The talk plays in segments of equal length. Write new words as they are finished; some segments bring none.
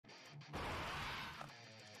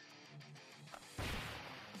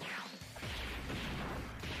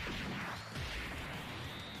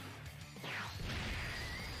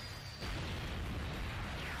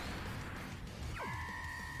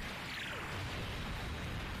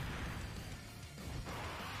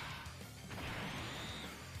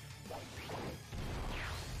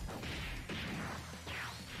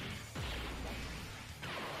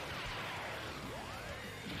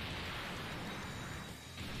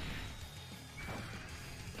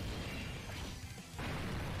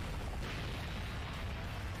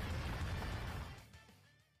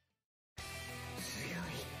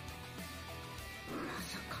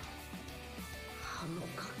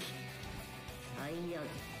こ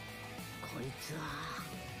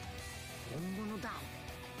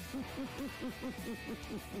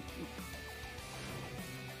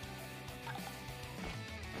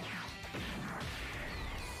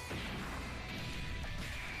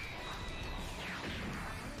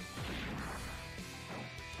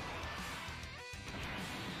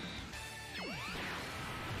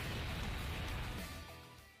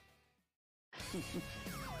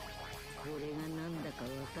れがなんだかわ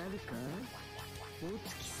かるか？お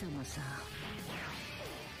月様さ。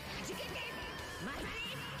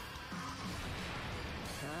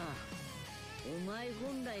さあ、お前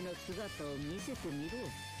本来の姿を見せてみろ。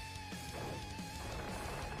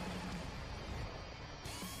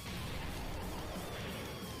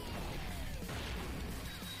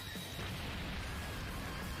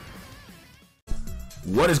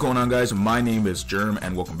What is going on, guys? My name is Germ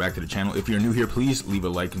and welcome back to the channel. If you're new here, please leave a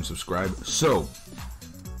like and subscribe. So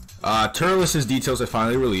Turles' details have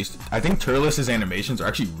finally released. I think Turles' animations are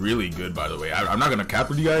actually really good, by the way. I'm not gonna cap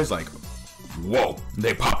with you guys, like, whoa,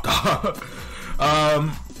 they popped up.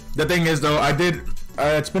 The thing is though,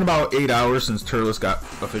 it's been about 8 hours since Turles got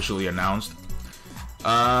officially announced,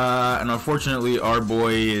 and unfortunately our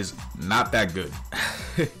boy is not that good.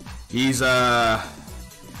 He's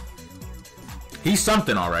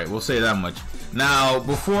something, alright, we'll say that much. Now,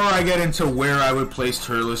 before I get into where I would place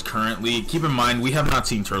Turles currently, keep in mind, we have not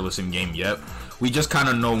seen Turles in game yet. We just kind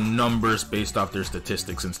of know numbers based off their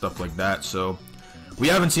statistics and stuff like that, so we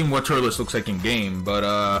haven't seen what Turles looks like in game,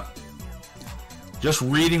 but just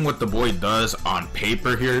reading what the boy does on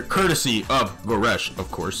paper here, courtesy of Goresh, of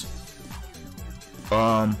course.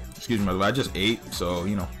 Excuse me, I just ate, so,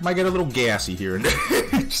 you know, might get a little gassy here and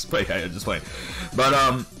there. just playing.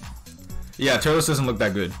 But, yeah, Turles doesn't look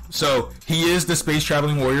that good. So, he is the Space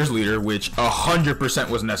Traveling Warriors leader, which 100%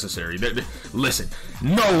 was necessary. Listen,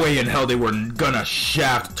 no way in hell they were gonna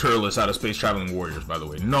shaft Turles out of Space Traveling Warriors, by the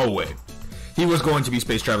way. No way. He was going to be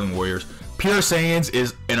Space Traveling Warriors. Pure Saiyans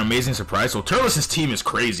is an amazing surprise. So, Turles' team is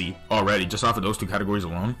crazy already, just off of those two categories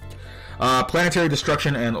alone. Planetary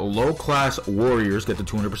Destruction and Low-Class Warriors get the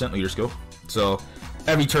 200% leader skill. So,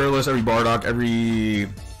 every Turles, every Bardock, every...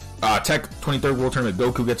 Tech 23rd World Tournament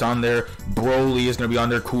Goku gets on there. Broly is going to be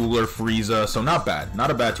on there. Cooler, Frieza. So not bad.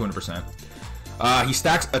 Not a bad 200%. He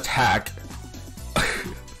stacks attack.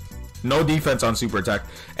 No defense on super attack.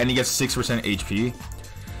 And he gets 6% HP.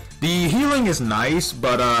 The healing is nice,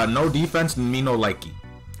 but no defense, me no likey.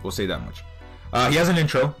 We'll say that much. He has an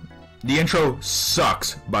intro. The intro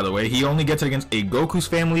sucks, by the way. He only gets it against a Goku's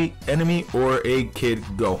family enemy or a Kid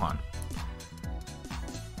Gohan.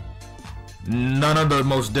 None of the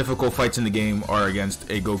most difficult fights in the game are against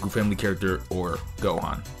a Goku family character or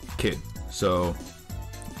Gohan kid. So,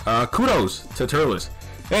 kudos to Turles.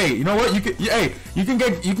 Hey, you know what? You can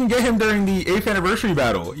get him during the 8th anniversary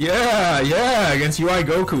battle. Yeah, against UI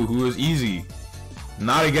Goku, who was easy.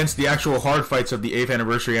 Not against the actual hard fights of the 8th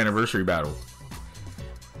anniversary battle.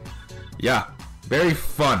 Yeah, very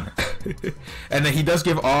fun. And then he does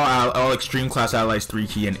give all extreme class allies 3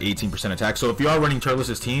 key and 18% attack. So if you are running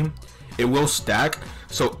Turles' team, it will stack,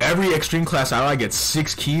 so every extreme class ally gets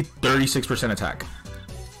 6 key, 36% attack.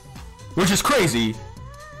 Which is crazy,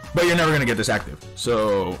 but you're never gonna get this active.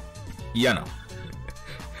 So, yeah, no.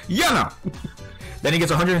 Then he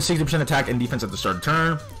gets 160% attack and defense at the start of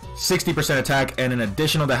turn, 60% attack, and an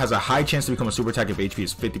additional that has a high chance to become a super attack if HP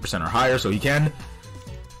is 50% or higher. So he can,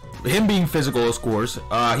 him being physical, of course,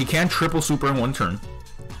 he can triple super in one turn.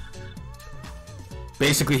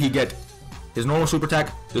 Basically, he get his normal super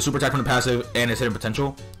attack, the super attack from the passive, and his hidden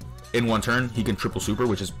potential in one turn. He can triple super,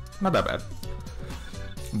 which is not that bad.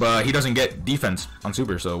 But he doesn't get defense on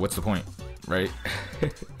super, so what's the point, right?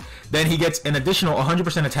 Then he gets an additional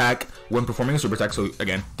 100% attack when performing a super attack, so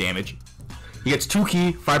again, damage. He gets 2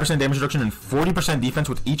 key, 5% damage reduction, and 40% defense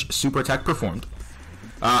with each super attack performed.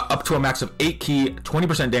 Up to a max of 8 key,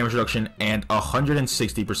 20% damage reduction, and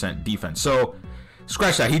 160% defense. So,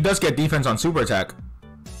 scratch that. He does get defense on super attack,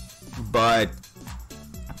 but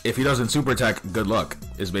if he doesn't super attack, good luck,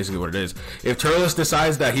 is basically what it is. If Turles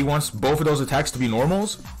decides that he wants both of those attacks to be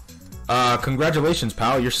normals, congratulations,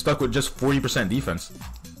 pal, you're stuck with just 40% defense.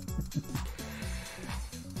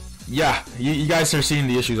 Yeah, you guys are seeing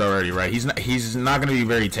the issues already, right? He's not going to be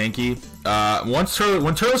very tanky.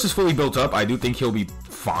 When Turles is fully built up, I do think he'll be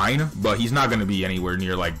fine, but he's not going to be anywhere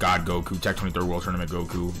near like God Goku, Tech 23rd World Tournament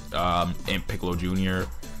Goku, and Piccolo Jr.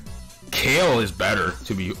 Kale is better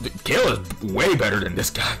Kale is way better than this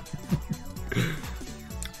guy.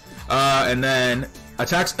 And then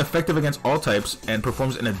attacks effective against all types and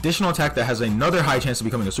performs an additional attack that has another high chance of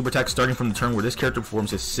becoming a super attack starting from the turn where this character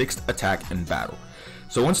performs his 6th attack in battle.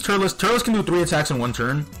 So once Turles can do 3 attacks in 1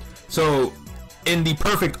 turn. So in the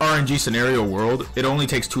perfect RNG scenario world, it only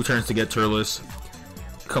takes 2 turns to get Turles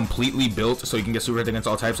completely built, so he can get super hit against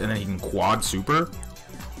all types, and then he can quad super.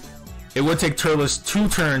 It would take Turles 2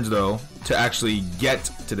 turns though to actually get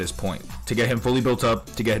to this point, to get him fully built up,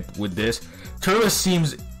 to get with this. Turles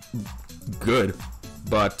seems good,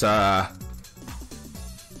 but I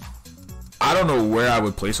don't know where I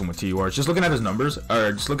would place him with TURs. Just looking at his numbers,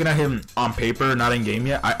 or just looking at him on paper, not in game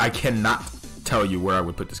yet, I cannot tell you where I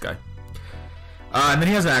would put this guy. And then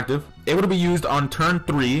he has an active, able to be used on turn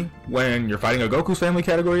 3 when you're fighting a Goku's family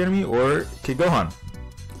category enemy or Kid Gohan.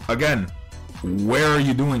 Again, where are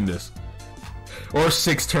you doing this? Or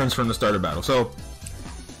 6 turns from the start of battle. So,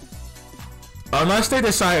 unless they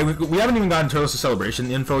decide, we haven't even gotten Turles'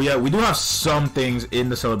 celebration info yet. We do have some things in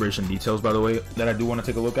the celebration details, by the way, that I do want to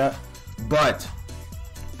take a look at. But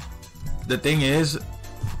the thing is,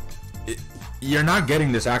 you're not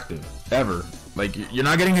getting this active ever. Like, you're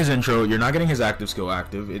not getting his intro, you're not getting his active skill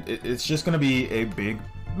active. It's just going to be a big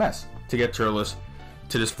mess to get Turles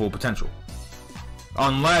to this full potential.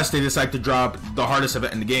 Unless they decide to drop the hardest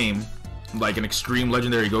event in the game, like an extreme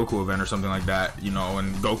legendary Goku event or something like that, you know,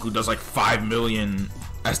 and Goku does like 5 million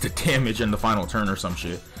as the damage in the final turn or some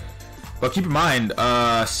shit. But keep in mind,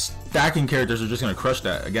 stacking characters are just going to crush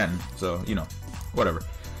that again. So, you know, whatever.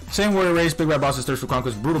 Same warrior race, big bad bosses, thirst for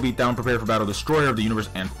conquest, brutal beatdown, prepare for battle, destroyer of the universe,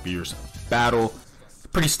 and fierce battle.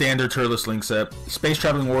 Pretty standard Turles link set. Space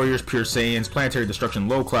traveling warriors, pure Saiyans, planetary destruction,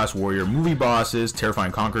 low class warrior, movie bosses,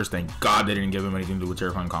 terrifying conquerors. Thank God they didn't give him anything to do with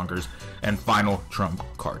terrifying conquerors, and final trump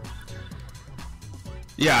card.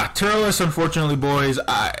 Yeah, Turles, unfortunately, boys,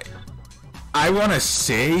 I want to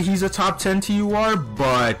say he's a top 10 TUR,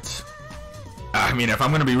 but I mean, if I'm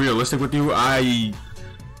going to be realistic with you, I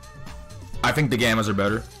think the Gammas are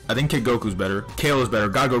better. I think Kid Goku's better. Kale is better.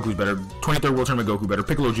 God Goku's better. 23rd World Tournament Goku better.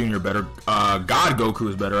 Piccolo Jr. better. God Goku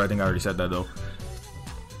is better. I think I already said that, though.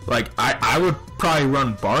 Like, I would probably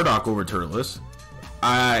run Bardock over Turles.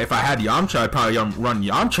 If I had Yamcha, I'd probably run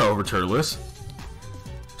Yamcha over Turles.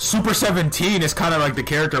 Super 17 is kind of like the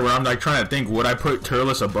character where I'm like trying to think, would I put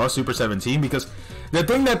Turles above Super 17? Because the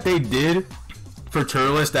thing that they did for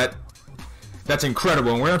Turles that's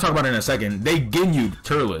incredible, and we're going to talk about it in a second, they Ginyu'd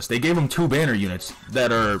Turles. They gave him 2 banner units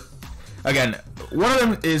that are, again, one of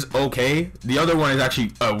them is okay, the other one is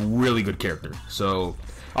actually a really good character. So,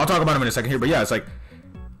 I'll talk about him in a second here, but yeah, it's like,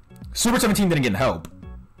 Super 17 didn't get help.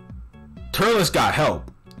 Turles got help,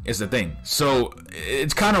 is the thing. So,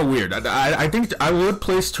 it's kind of weird. I think I would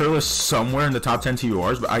place Turles somewhere in the top 10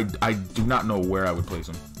 TURs, but I do not know where I would place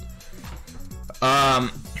him.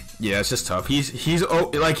 Yeah, it's just tough. He's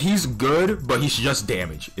good, but he's just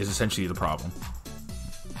damage is essentially the problem.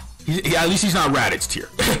 At least he's not Raditz tier.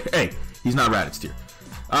 Hey, he's not Raditz tier.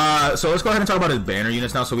 So let's go ahead and talk about his banner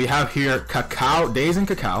units now. So we have here Cacao, Days and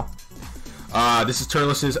Cacao. This is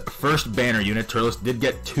Turles' first banner unit. Turles did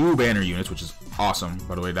get 2 banner units, which is awesome.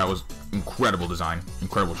 By the way, that was incredible design,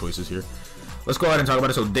 incredible choices here. Let's go ahead and talk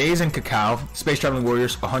about it. So Days and Cacao, Space Traveling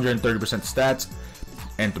Warriors, 130% stats,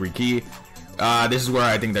 and 3 key. This is where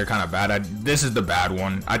I think they're kind of bad. This is the bad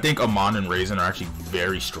one. I think Amon and Raisin are actually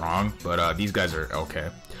very strong, but these guys are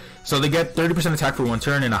okay. So they get 30% attack for 1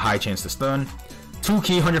 turn and a high chance to stun. 2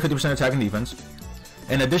 key, 150% attack and defense.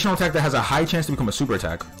 An additional attack that has a high chance to become a super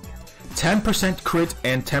attack. 10% crit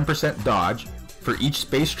and 10% dodge for each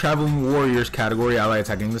Space Traveling Warriors category ally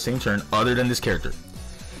attacking the same turn other than this character.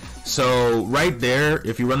 So right there,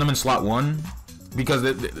 if you run them in slot 1, because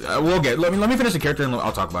we'll get, let me finish the character and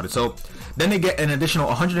I'll talk about it. So then they get an additional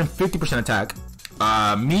 150% attack,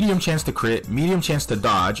 medium chance to crit, medium chance to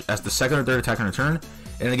dodge as the second or third attack on a turn,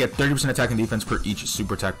 and they get 30% attack and defense per each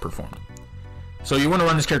super attack performed. So you want to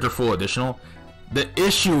run this character full additional. The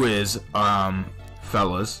issue is,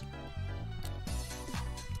 fellas,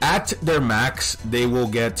 at their max, they will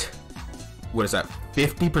get, what is that,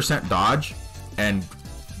 50% dodge and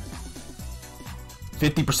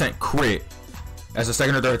 50% crit as a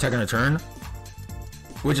second or third attack on a turn,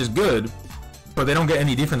 which is good, but they don't get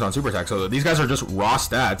any defense on super attack. So these guys are just raw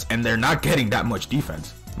stats, and they're not getting that much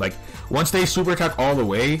defense. Like, once they super attack all the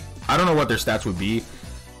way, I don't know what their stats would be.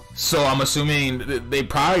 So I'm assuming they'd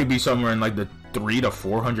probably be somewhere in like the 300 to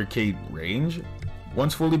 400k range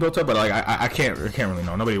once fully built up. But like, I can't really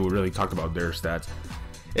know. Nobody would really talk about their stats.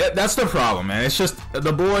 That's the problem, man. It's just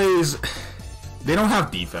the boys, they don't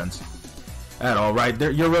have defense at all, right?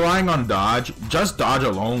 You're relying on dodge. Just dodge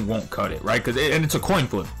alone won't cut it, right? And it's a coin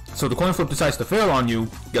flip. So the coin flip decides to fail on you,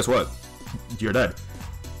 guess what? You're dead.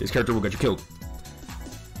 This character will get you killed.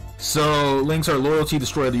 So links are loyalty,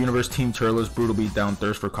 destroyer of the universe, team Turles, brutal beatdown,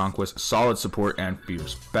 thirst for conquest, solid support, and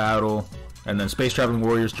fierce battle. And then Space Traveling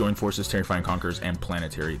Warriors, Join Forces, Terrifying Conquerors, and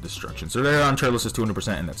Planetary Destruction. So they're on Turles is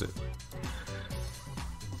 200%, and that's it.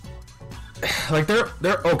 Like,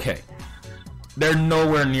 they're okay. They're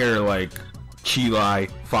nowhere near, like, Chilai,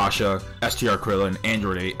 Fasha, STR Krillin,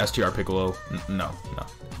 Android 8, STR Piccolo. No.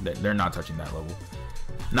 They're not touching that level.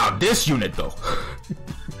 Now, this unit, though.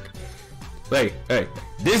 hey,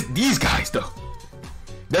 these guys, though.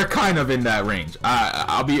 They're kind of in that range.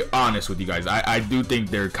 I'll be honest with you guys. I do think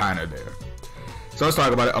they're kind of there. So let's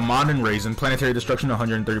talk about it. Amon and Raisin. Planetary Destruction,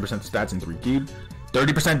 130% stats and 3 keyed.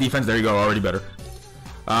 30% defense. There you go. Already better.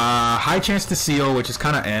 High chance to seal, which is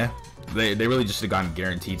kind of eh. They really just should have gotten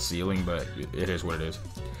guaranteed sealing, but it is what it is.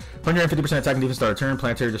 150% attack and defense start turn.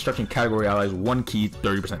 Planetary Destruction category allies 1 key,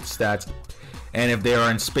 30% stats. And if they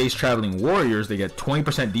are in Space Traveling Warriors, they get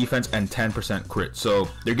 20% defense and 10% crit. So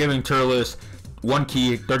they're giving Turles 1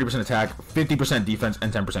 key, 30% attack, 50% defense,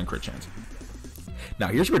 and 10% crit chance. Now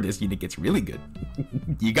here's where this unit gets really good.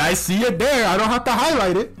 You guys see it there. I don't have to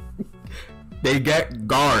highlight it. They get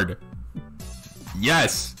guard.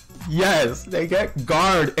 Yes, they get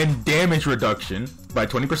guard and damage reduction by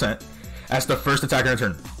 20% as the first attacker in a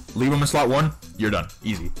turn. Leave them in slot 1, you're done.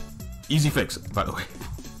 Easy fix, by the way.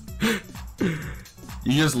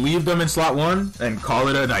 You just leave them in slot 1 and call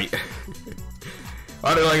it a night.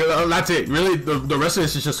 That's it. Really, the rest of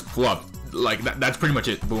this is just fluff. Like, that's pretty much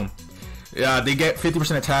it. Boom. Yeah, they get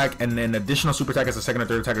 50% attack and then additional super attack as a second or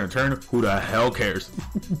third attacker in a turn. Who the hell cares?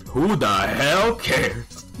 Who the hell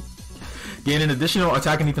cares? Gain an additional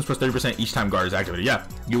attack and defense plus 30% each time guard is activated. Yeah,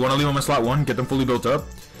 you want to leave them in slot 1, get them fully built up,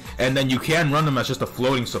 and then you can run them as just a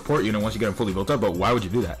floating support unit once you get them fully built up, but why would you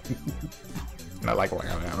do that? Not like,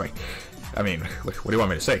 I mean, what do you want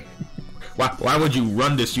me to say? Why would you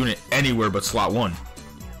run this unit anywhere but slot 1?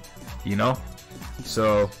 You know?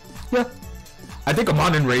 So, yeah. I think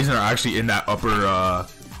Amon and Raisin are actually in that upper,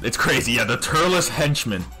 it's crazy. Yeah, the Turles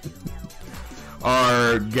henchmen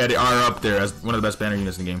are up there as one of the best banner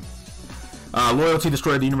units in the game. Loyalty,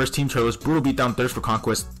 Destroyer of the Universe, Team Turles, Brutal Beatdown, Thirst for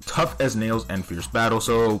Conquest, Tough as Nails, and Fierce Battle.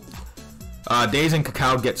 So, Days and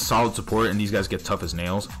Cacao get solid support, and these guys get Tough as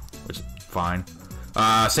Nails, which is fine.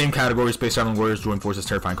 Same category, Space Traveling Warriors, Join Forces,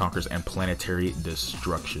 Terrifying Conquerors, and Planetary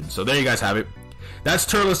Destruction. So there you guys have it. That's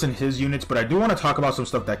Turles and his units, but I do want to talk about some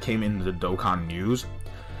stuff that came in the Dokkan news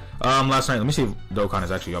last night. Let me see if Dokkan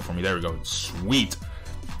is actually up for me. There we go. Sweet.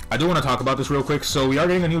 I do want to talk about this real quick. So we are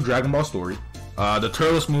getting a new Dragon Ball story. The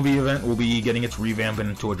Turles movie event will be getting its revamp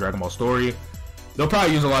into a Dragon Ball story. They'll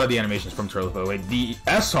probably use a lot of the animations from Turles, by the way. The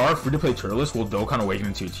SR, free-to-play Turles, will Dokkan Awaken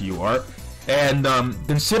into TUR. And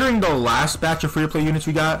considering the last batch of free-to-play units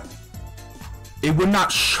we got, it would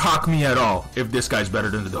not shock me at all if this guy's better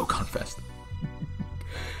than the Dokkan Fest.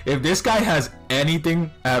 If this guy has anything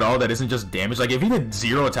at all that isn't just damage, like if he did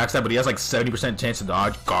 0 attack stat, but he has like 70% chance to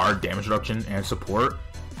dodge, guard, damage reduction, and support,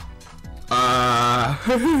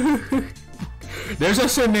 there's a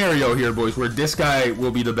scenario here, boys, where this guy will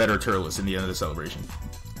be the better Turles in the end of the celebration.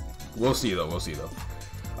 We'll see, though.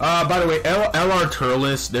 By the way, LR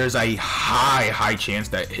Turles, there's a high chance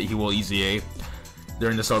that he will EZA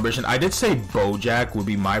during the celebration. I did say Bojack would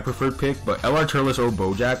be my preferred pick, but LR Turles or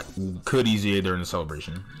Bojack could EZA during the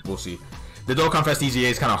celebration. We'll see. The Dokkan Fest EZA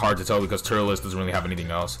is kind of hard to tell because Turles doesn't really have anything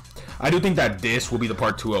else. I do think that this will be the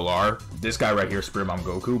part 2 LR. This guy right here, Spirit Bomb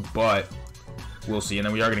Goku, but we'll see. And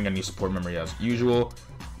then we are getting a new support memory as usual.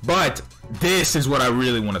 But this is what I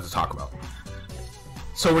really wanted to talk about.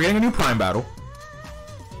 So we're getting a new Prime Battle,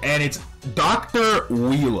 and it's Dr.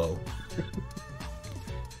 Wheelo.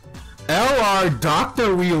 LR Dr.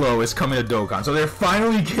 Wheelo is coming to Dokkan, so they're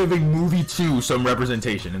finally giving Movie 2 some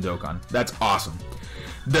representation in Dokkan. That's awesome.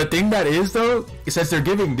 The thing that is, though, since they're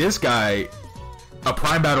giving this guy a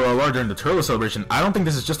Prime Battle LR during the Turles celebration, I don't think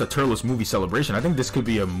this is just a Turles movie celebration. I think this could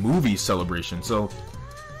be a movie celebration, so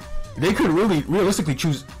they could really, realistically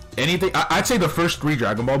choose anything. I'd say the first 3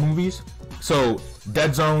 Dragon Ball movies, so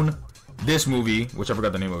Dead Zone, this movie, which I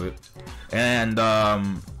forgot the name of it, and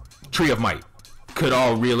Tree of Might, could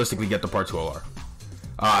all realistically get the part 2 LR.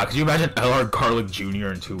 Could you imagine LR Garlic Jr.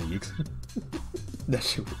 in 2 weeks? That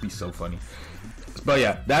shit would be so funny. But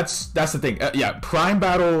yeah, that's the thing. Yeah, Prime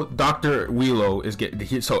Battle Dr. Wheelo is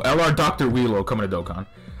so LR Dr. Wheelo coming to Dokkan.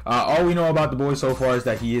 All we know about the boy so far is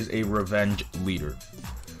that he is a revenge leader.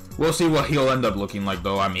 We'll see what he'll end up looking like,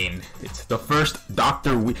 though. I mean, it's the first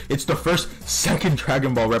it's the first second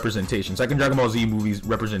Dragon Ball representation, second Dragon Ball Z movies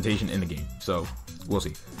representation in the game. So we'll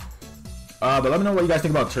see. But let me know what you guys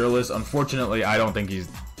think about Turles. Unfortunately, I don't think he's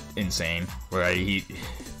insane. Right?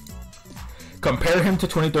 Compare him to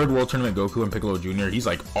 23rd World Tournament Goku and Piccolo Jr. He's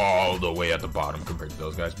like all the way at the bottom compared to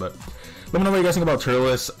those guys. But let me know what you guys think about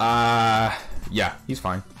Turles. Yeah, he's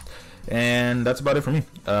fine. And that's about it for me.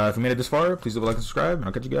 If you made it this far, please leave a like and subscribe, and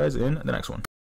I'll catch you guys in the next one.